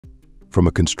from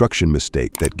a construction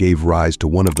mistake that gave rise to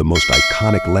one of the most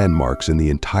iconic landmarks in the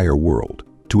entire world,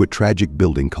 to a tragic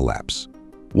building collapse.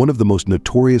 One of the most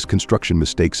notorious construction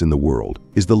mistakes in the world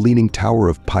is the Leaning Tower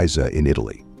of Pisa in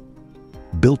Italy.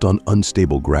 Built on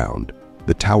unstable ground,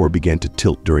 the tower began to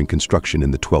tilt during construction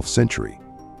in the 12th century.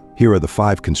 Here are the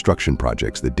 5 construction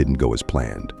projects that didn't go as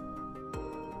planned.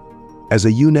 As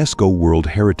a UNESCO World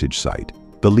Heritage Site,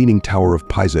 the Leaning Tower of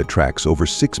Pisa attracts over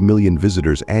 6 million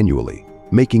visitors annually,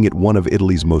 making it one of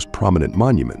Italy's most prominent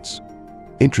monuments.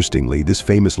 Interestingly, this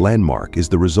famous landmark is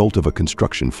the result of a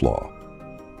construction flaw.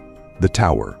 The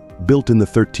tower, built in the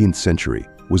 13th century,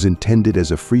 was intended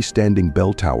as a freestanding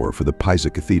bell tower for the Pisa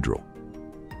Cathedral.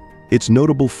 Its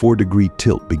notable 4-degree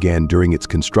tilt began during its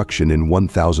construction in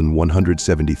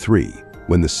 1173,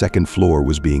 when the second floor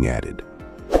was being added.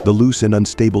 The loose and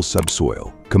unstable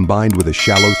subsoil, combined with a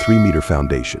shallow 3-meter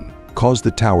foundation, caused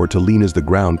the tower to lean as the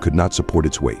ground could not support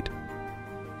its weight.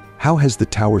 How has the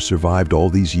tower survived all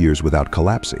these years without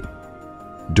collapsing?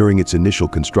 During its initial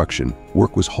construction,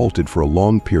 work was halted for a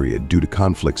long period due to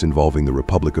conflicts involving the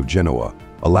Republic of Genoa,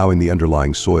 allowing the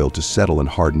underlying soil to settle and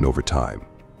harden over time.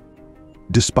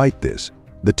 Despite this,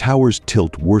 the tower's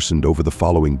tilt worsened over the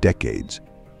following decades,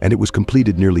 and it was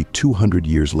completed nearly 200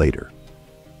 years later.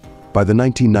 By the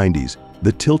 1990s,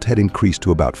 the tilt had increased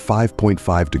to about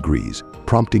 5.5 degrees,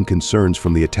 prompting concerns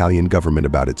from the Italian government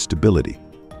about its stability,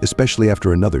 especially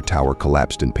after another tower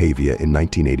collapsed in Pavia in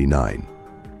 1989.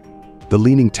 The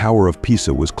Leaning Tower of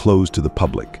Pisa was closed to the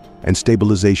public, and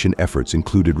stabilization efforts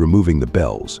included removing the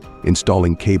bells,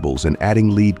 installing cables, and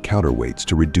adding lead counterweights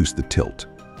to reduce the tilt.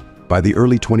 By the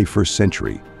early 21st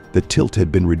century, the tilt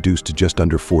had been reduced to just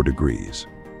under 4 degrees.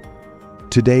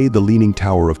 Today, the Leaning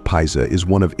Tower of Pisa is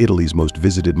one of Italy's most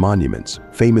visited monuments,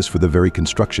 famous for the very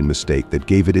construction mistake that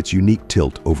gave it its unique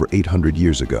tilt over 800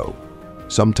 years ago.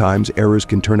 Sometimes errors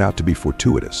can turn out to be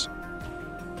fortuitous.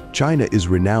 China is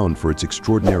renowned for its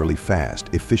extraordinarily fast,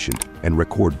 efficient, and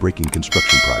record-breaking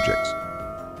construction projects.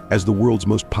 As the world's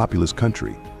most populous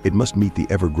country, it must meet the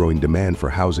ever-growing demand for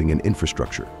housing and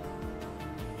infrastructure.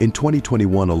 In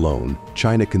 2021 alone,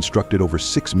 China constructed over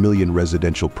 6 million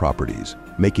residential properties,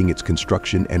 making its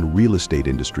construction and real estate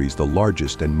industries the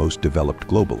largest and most developed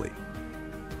globally.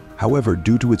 However,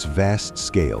 due to its vast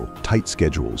scale, tight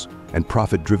schedules, and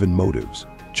profit-driven motives,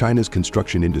 China's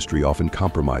construction industry often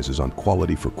compromises on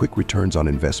quality for quick returns on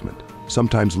investment,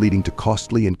 sometimes leading to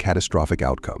costly and catastrophic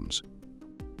outcomes.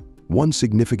 One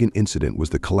significant incident was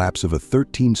the collapse of a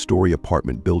 13-story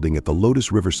apartment building at the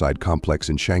Lotus Riverside complex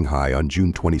in Shanghai on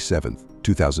June 27,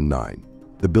 2009.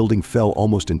 The building fell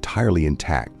almost entirely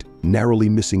intact, narrowly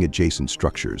missing adjacent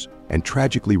structures, and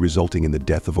tragically resulting in the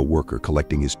death of a worker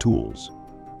collecting his tools.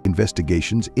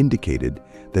 Investigations indicated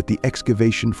that the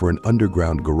excavation for an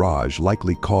underground garage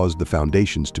likely caused the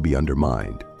foundations to be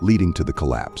undermined, leading to the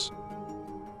collapse.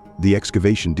 The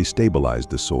excavation destabilized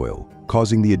the soil,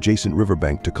 causing the adjacent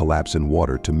riverbank to collapse and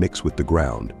water to mix with the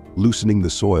ground, loosening the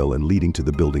soil and leading to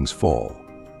the building's fall.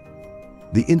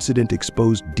 The incident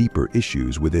exposed deeper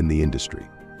issues within the industry.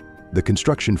 The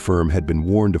construction firm had been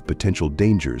warned of potential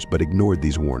dangers but ignored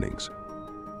these warnings.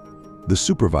 The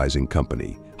supervising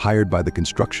company, hired by the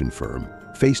construction firm,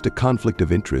 faced a conflict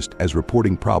of interest as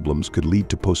reporting problems could lead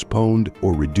to postponed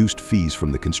or reduced fees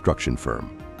from the construction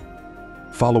firm.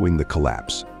 Following the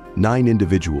collapse, 9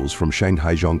 individuals from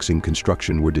Shanghai Zhongxing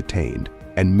Construction were detained,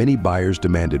 and many buyers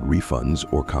demanded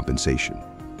refunds or compensation.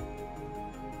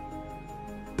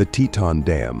 The Teton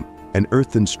Dam, an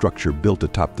earthen structure built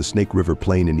atop the Snake River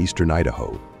Plain in eastern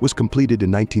Idaho, was completed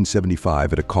in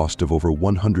 1975 at a cost of over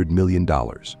 $100 million.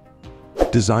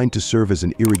 Designed to serve as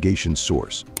an irrigation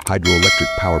source,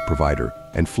 hydroelectric power provider,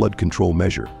 and flood control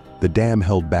measure, the dam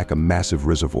held back a massive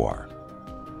reservoir.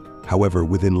 However,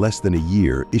 within less than a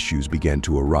year, issues began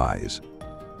to arise.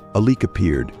 A leak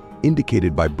appeared,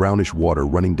 indicated by brownish water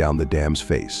running down the dam's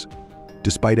face.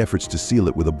 Despite efforts to seal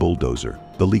it with a bulldozer,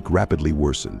 the leak rapidly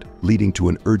worsened, leading to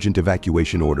an urgent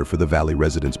evacuation order for the valley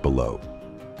residents below.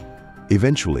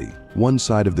 Eventually, one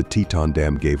side of the Teton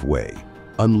Dam gave way,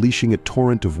 unleashing a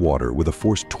torrent of water with a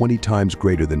force 20 times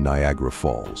greater than Niagara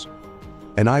Falls.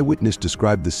 An eyewitness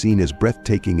described the scene as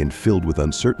breathtaking and filled with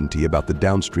uncertainty about the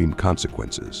downstream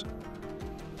consequences.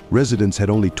 Residents had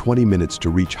only 20 minutes to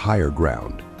reach higher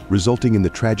ground, resulting in the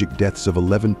tragic deaths of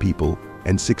 11 people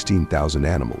and 16,000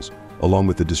 animals, along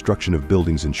with the destruction of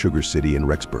buildings in Sugar City and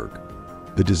Rexburg.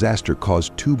 The disaster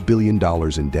caused $2 billion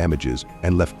in damages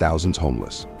and left thousands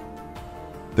homeless.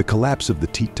 The collapse of the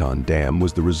Teton Dam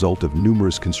was the result of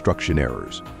numerous construction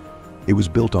errors. It was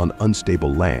built on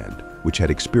unstable land, which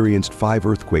had experienced 5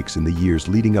 earthquakes in the years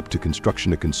leading up to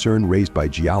construction, a concern raised by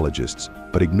geologists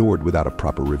but ignored without a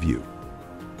proper review.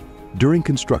 During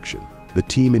construction, the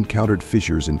team encountered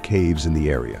fissures and caves in the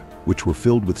area, which were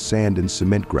filled with sand and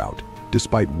cement grout,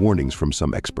 despite warnings from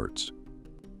some experts.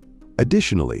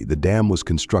 Additionally, the dam was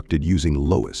constructed using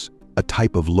lotus, a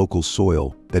type of local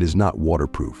soil that is not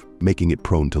waterproof, making it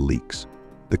prone to leaks.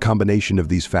 The combination of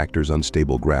these factors,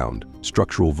 unstable ground,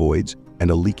 structural voids,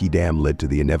 and a leaky dam, led to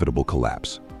the inevitable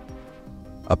collapse.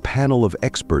 A panel of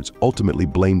experts ultimately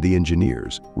blamed the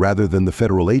engineers rather than the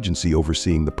federal agency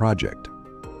overseeing the project.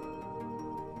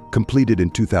 Completed in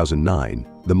 2009,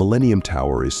 the Millennium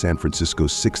Tower is San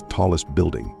Francisco's sixth tallest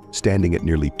building, standing at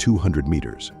nearly 200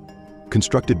 meters.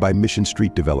 Constructed by Mission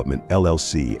Street Development,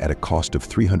 LLC, at a cost of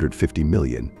 $350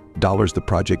 million, the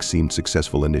project seemed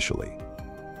successful initially.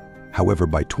 However,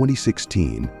 by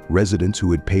 2016, residents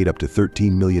who had paid up to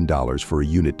 $13 million for a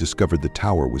unit discovered the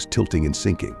tower was tilting and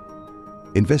sinking.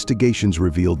 Investigations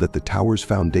revealed that the tower's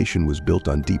foundation was built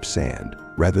on deep sand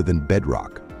rather than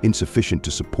bedrock, insufficient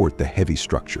to support the heavy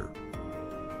structure.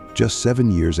 Just 7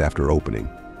 years after opening,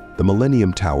 the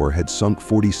Millennium Tower had sunk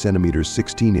 40 centimeters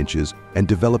 16 inches and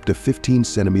developed a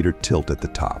 15-centimeter tilt at the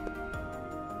top.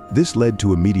 This led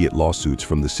to immediate lawsuits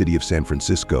from the city of San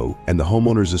Francisco and the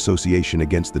Homeowners Association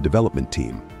against the development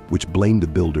team, which blamed the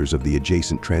builders of the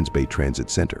adjacent Transbay Transit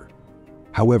Center.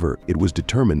 However, it was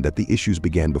determined that the issues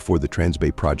began before the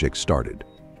Transbay project started.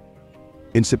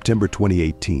 In September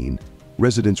 2018,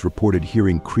 residents reported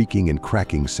hearing creaking and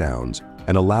cracking sounds,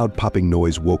 and a loud popping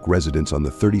noise woke residents on the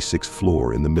 36th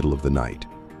floor in the middle of the night.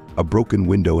 A broken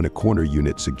window in a corner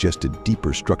unit suggested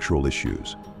deeper structural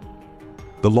issues.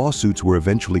 The lawsuits were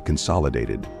eventually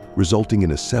consolidated, resulting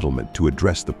in a settlement to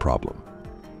address the problem.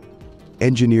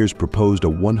 Engineers proposed a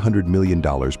 $100 million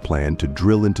plan to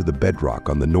drill into the bedrock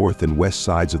on the north and west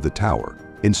sides of the tower,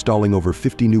 installing over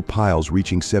 50 new piles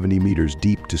reaching 70 meters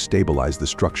deep to stabilize the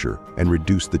structure and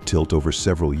reduce the tilt over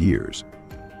several years.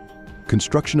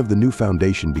 Construction of the new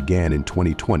foundation began in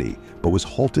 2020, but was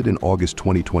halted in August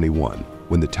 2021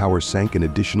 when the tower sank an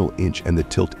additional inch and the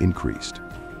tilt increased.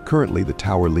 Currently, the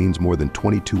tower leans more than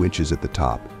 22 inches at the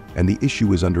top, and the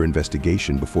issue is under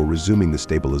investigation before resuming the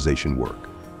stabilization work.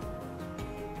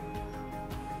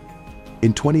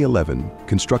 In 2011,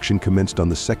 construction commenced on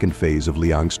the second phase of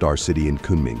Liang Star City in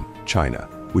Kunming, China,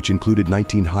 which included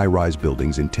 19 high-rise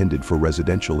buildings intended for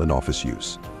residential and office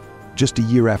use. Just a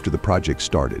year after the project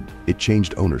started, it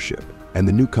changed ownership, and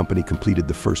the new company completed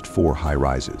the first 4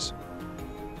 high-rises.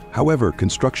 However,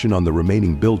 construction on the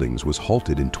remaining buildings was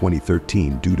halted in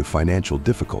 2013 due to financial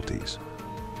difficulties.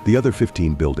 The other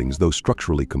 15 buildings, though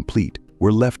structurally complete,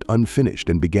 were left unfinished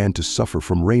and began to suffer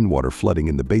from rainwater flooding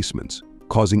in the basements,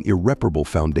 causing irreparable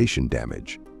foundation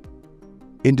damage.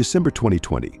 In December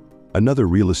 2020, another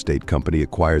real estate company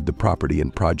acquired the property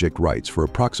and project rights for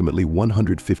approximately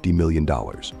 $150 million.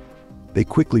 They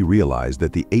quickly realized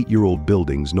that the 8-year-old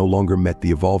buildings no longer met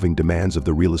the evolving demands of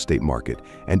the real estate market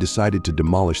and decided to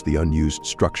demolish the unused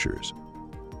structures.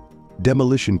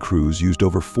 Demolition crews used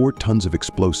over 4 tons of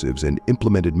explosives and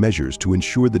implemented measures to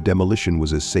ensure the demolition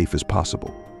was as safe as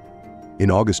possible. In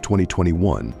August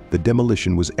 2021, the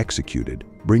demolition was executed,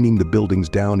 bringing the buildings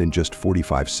down in just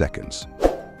 45 seconds.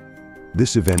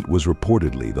 This event was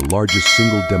reportedly the largest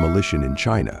single demolition in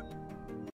China,